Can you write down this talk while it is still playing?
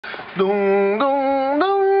Dum, dum,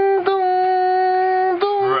 dum, dum,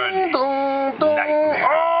 dum, Freddys. dum, dum. Nightmare.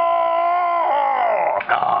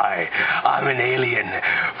 I'm an alien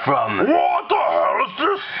from... What the hell is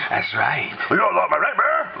this? That's right. You're not my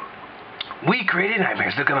nightmare. We created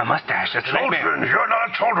nightmares. Look at my mustache. That's a nightmare. Children, you're not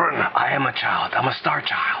a children. I am a child. I'm a star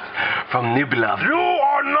child from New Beloved. You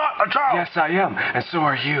are not a child. Yes, I am. And so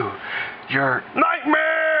are you. You're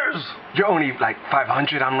only like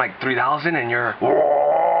 500. I'm like 3,000, and you're...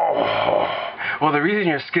 Whoa. Well, the reason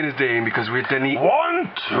your skin is dying because we're the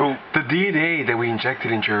 1, 2. The DNA that we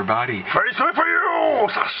injected into your body Freddys coming for you.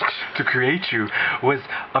 to create you was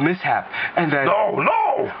a mishap, and then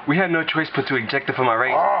No. we had no choice but to inject it from our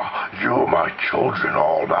race, You my children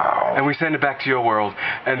all now. and we send it back to your world,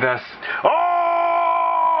 and thus...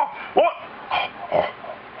 What?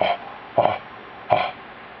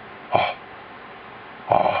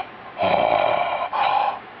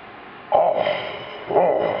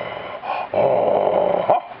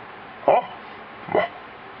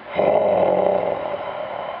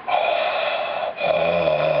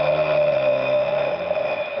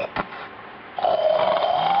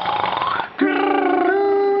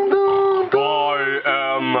 I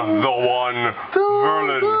am the one,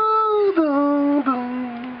 Merlin.